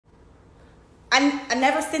I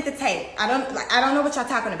never sent the tape. I don't know what y'all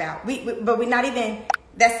talking about. But we're not even.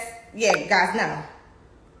 Yeah, guys, no.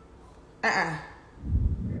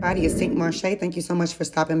 Everybody, it's Tink Marche. Thank you so much for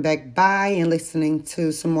stopping back by and listening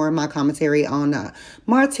to some more of my commentary on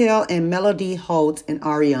Martell and Melody Holt and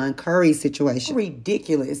Ariane Curry's situation. How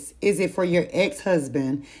ridiculous is it for your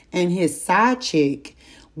ex-husband and his side chick,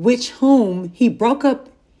 whom he broke up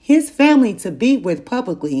his family to be with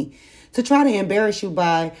publicly, to try to embarrass you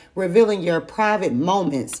by revealing your private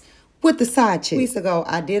moments with the side chick? Weeks ago,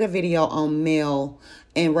 I did a video on Mel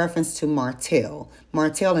in reference to Martell.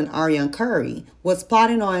 Martell and Ariane Curry was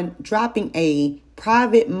plotting on dropping a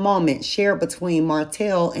private moment shared between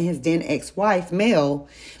Martell and his then ex-wife, Mel,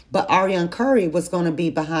 but Ariane Curry was going to be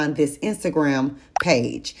behind this Instagram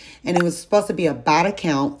page. And it was supposed to be a bot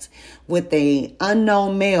account with a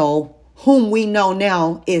unknown male whom we know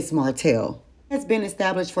now is Martell. It's been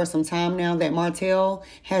established for some time now that Martell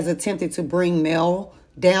has attempted to bring Mel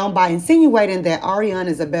down by insinuating that Ariane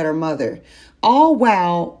is a better mother, all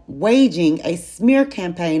while waging a smear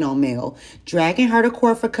campaign on Mel, dragging her to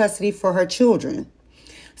court for custody for her children.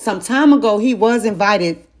 Some time ago, he was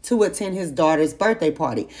invited to attend his daughter's birthday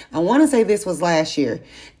party. I want to say this was last year,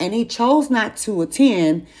 and he chose not to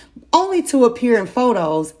attend, only to appear in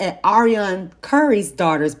photos at Ariane Curry's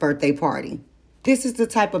daughter's birthday party. This is the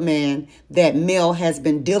type of man that Mel has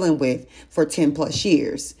been dealing with for 10 plus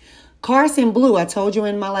years. Carson Blue, I told you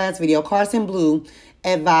in my last video, Carson Blue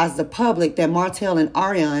advised the public that Martell and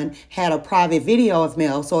Ariane had a private video of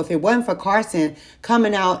Mel. So if it wasn't for Carson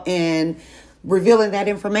coming out and revealing that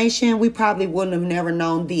information, we probably wouldn't have never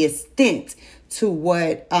known the extent to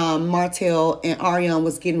what Martell and Ariane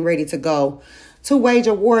was getting ready to go to wage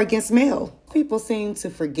a war against Mel. People seem to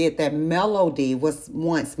forget that Melody was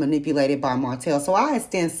once manipulated by Martell. So I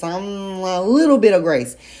extend a little bit of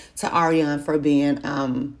grace to Ariane for being,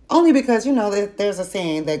 only because, you know, there's a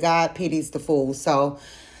saying that God pities the fool. So,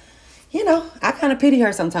 you know, I kind of pity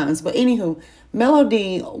her sometimes. But anywho,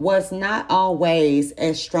 Melody was not always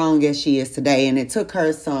as strong as she is today. And it took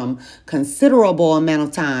her some considerable amount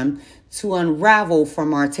of time to unravel from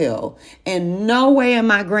Martell. And no way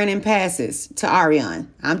am I granting passes to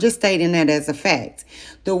Ariane. I'm just stating that as a fact.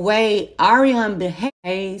 The way Ariane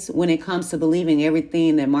behaves when it comes to believing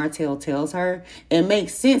everything that Martell tells her, it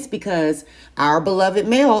makes sense because our beloved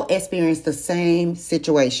Mel experienced the same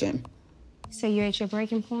situation. So you're at your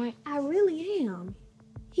breaking point? I really am.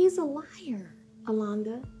 He's a liar,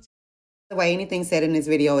 Alonda. The way anything said in this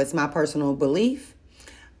video is my personal belief.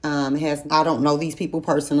 I don't know these people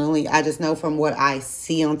personally. I just know from what I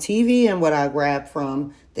see on TV and what I grab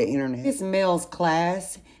from the internet. It's Mel's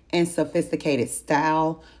class and sophisticated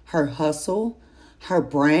style, her hustle, her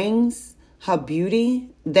brains, her beauty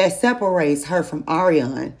that separates her from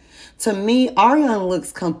Ariane. To me, Ariane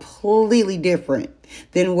looks completely different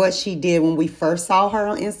than what she did when we first saw her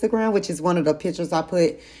on Instagram, which is one of the pictures I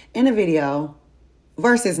put in the video,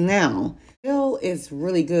 versus now. Mel is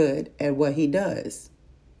really good at what he does.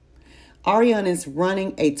 Ariane is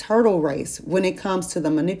running a turtle race when it comes to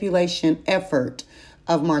the manipulation effort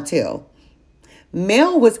of Martell.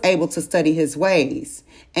 Mel was able to study his ways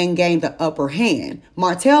and gain the upper hand.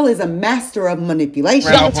 Martell is a master of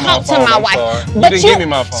manipulation. Don't talk to my wife. But you didn't give me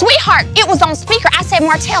my phone. Sweetheart, it was on speaker. I said,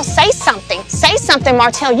 Martell, say something. Say something,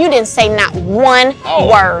 Martell. You didn't say not one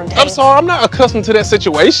word. I'm sorry, I'm not accustomed to that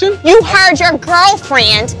situation. You heard your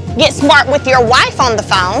girlfriend get smart with your wife on the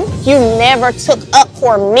phone. You never took up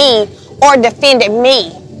for me or defended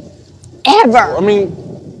me. Ever. I mean,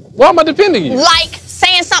 why am I defending you? Like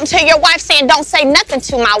saying something to your wife, saying don't say nothing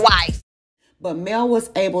to my wife. But Mel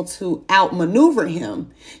was able to outmaneuver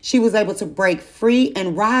him. She was able to break free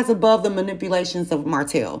and rise above the manipulations of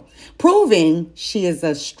Martell, proving she is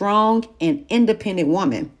a strong and independent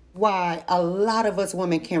woman. Why a lot of us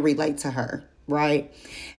women can relate to her, right?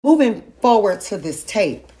 Moving forward to this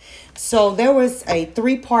tape. So there was a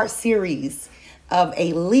 3-part series of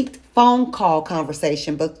a leaked phone call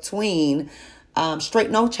conversation between Straight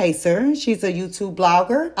No Chaser, she's a YouTube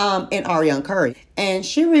blogger, and Ariane Curry. And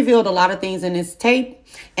she revealed a lot of things in this tape.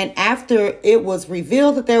 And after it was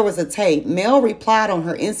revealed that there was a tape, Mel replied on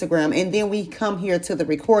her Instagram. And then we come here to the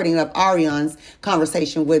recording of Ariane's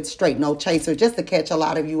conversation with Straight No Chaser, just to catch a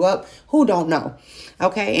lot of you up who don't know.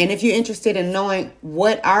 Okay, and if you're interested in knowing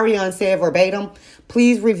what Ariane said verbatim,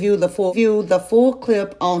 please review the full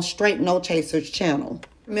clip on Straight No Chaser's channel.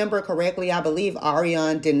 Remember correctly, I believe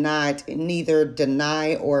Ariane did not neither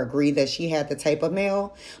deny or agree that she had the tape of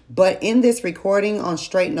Mel. But in this recording on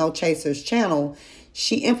Straight No Chaser's channel,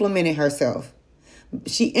 she implemented herself.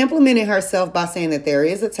 She implemented herself by saying that there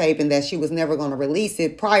is a tape and that she was never going to release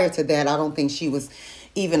it. Prior to that, I don't think she was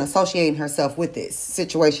even associating herself with this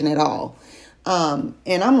situation at all. And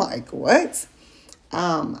I'm like, what?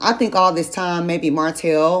 I think all this time, maybe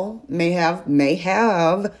Martell may have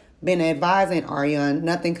been advising Ariane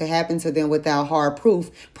nothing could happen to them without hard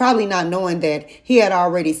proof, probably not knowing that he had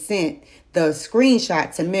already sent the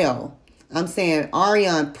screenshot to Mel. I'm saying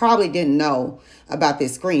Ariane probably didn't know about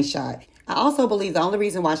this screenshot. I also believe the only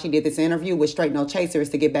reason why she did this interview with Straight No Chaser is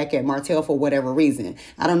to get back at Martell for whatever reason.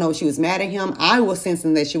 I don't know if she was mad at him. I was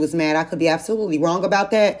sensing that she was mad. I could be absolutely wrong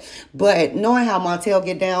about that. But knowing how Martell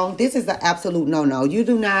get down, this is an absolute no-no. You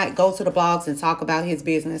do not go to the blogs and talk about his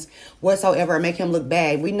business whatsoever and make him look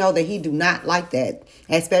bad. We know that he do not like that.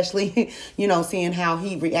 Especially, you know, seeing how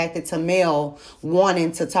he reacted to Mel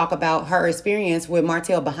wanting to talk about her experience with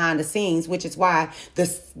Martell behind the scenes, which is why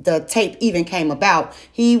the tape even came about.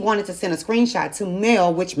 He wanted to send a screenshot to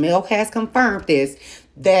Mel, which Mel has confirmed this,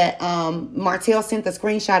 that Martell sent the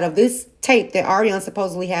screenshot of this tape that Ariane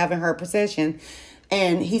supposedly have in her possession,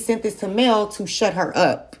 and he sent this to Mel to shut her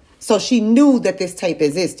up. So she knew that this tape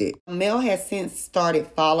existed. Mel has since started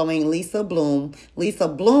following Lisa Bloom. Lisa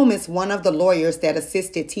Bloom is one of the lawyers that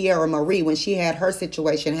assisted Tierra Marie when she had her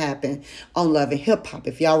situation happen on Love and Hip Hop,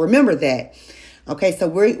 if y'all remember that. Okay, so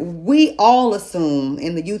we all assume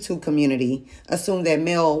in the YouTube community, assume that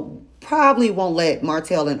Mel probably won't let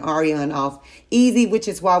Martell and Ariane off easy, which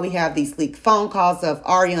is why we have these leaked phone calls of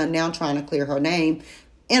Ariane now trying to clear her name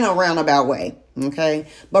in a roundabout way. Okay,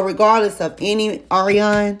 but regardless of any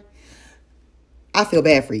Ariane, I feel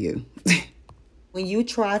bad for you. When you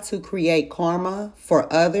try to create karma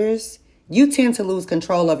for others, you tend to lose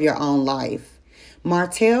control of your own life.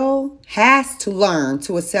 Martell has to learn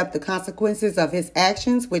to accept the consequences of his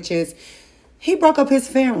actions, which is he broke up his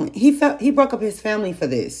family. He broke up his family for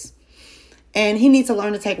this. And he needs to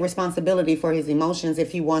learn to take responsibility for his emotions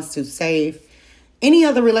if he wants to save any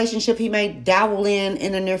other relationship he may dabble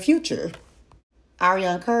in the near future.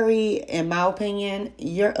 Ariane Curry, in my opinion,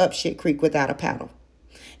 you're up shit creek without a paddle.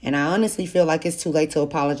 And I honestly feel like it's too late to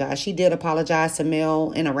apologize. She did apologize to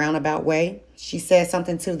Mel in a roundabout way. She said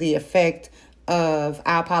something to the effect of,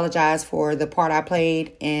 I apologize for the part I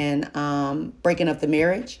played in breaking up the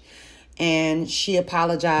marriage. And she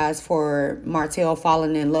apologized for Martell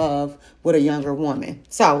falling in love with a younger woman.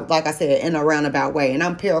 So, like I said, in a roundabout way. And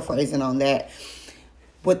I'm paraphrasing on that.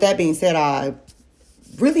 With that being said, I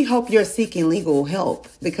really hope you're seeking legal help,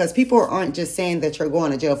 because people aren't just saying that you're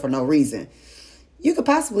going to jail for no reason. You could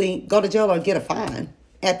possibly go to jail or get a fine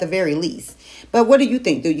at the very least. But what do you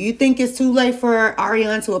think? Do you think it's too late for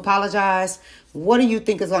Ariane to apologize? What do you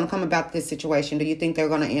think is going to come about this situation? Do you think they're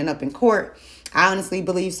going to end up in court? I honestly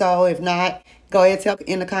believe so. If not, go ahead and tell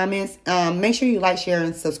in the comments. Make sure you like, share,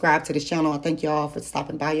 and subscribe to this channel. I thank y'all for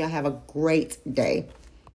stopping by. Y'all have a great day.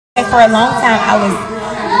 For a long time, I was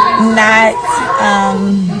not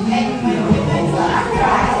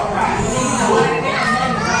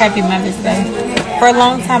happy Mother's Day. For a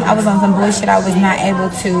long time, I was on some bullshit. I was not able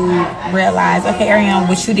to realize, okay, Ariane,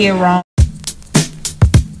 what you did wrong.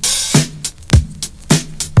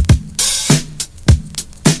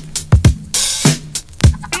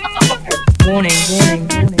 Warning,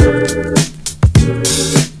 warning.